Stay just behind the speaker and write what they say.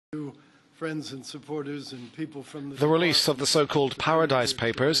Friends and supporters and people from the release of the so-called Paradise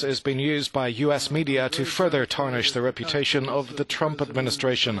Papers is being used by US media to further tarnish the reputation of the Trump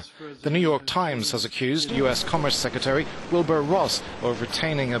administration. The New York Times has accused US Commerce Secretary Wilbur Ross of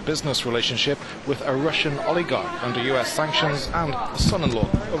retaining a business relationship with a Russian oligarch under US sanctions and the son-in-law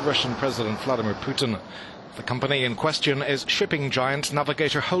of Russian President Vladimir Putin. The company in question is shipping giant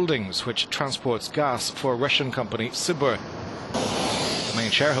Navigator Holdings, which transports gas for Russian company Sibur. The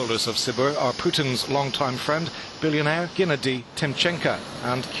main shareholders of Sibur are Putin's longtime friend, billionaire Gennady Timchenko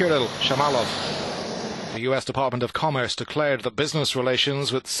and Kirill Shamalov. The US Department of Commerce declared that business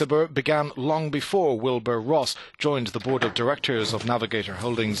relations with Sibur began long before Wilbur Ross joined the board of directors of Navigator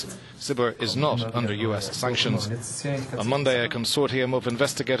Holdings. Sibur is not under US sanctions. On Monday, a consortium of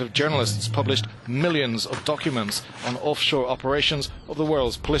investigative journalists published millions of documents on offshore operations of the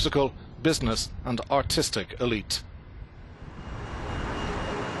world's political, business and artistic elite.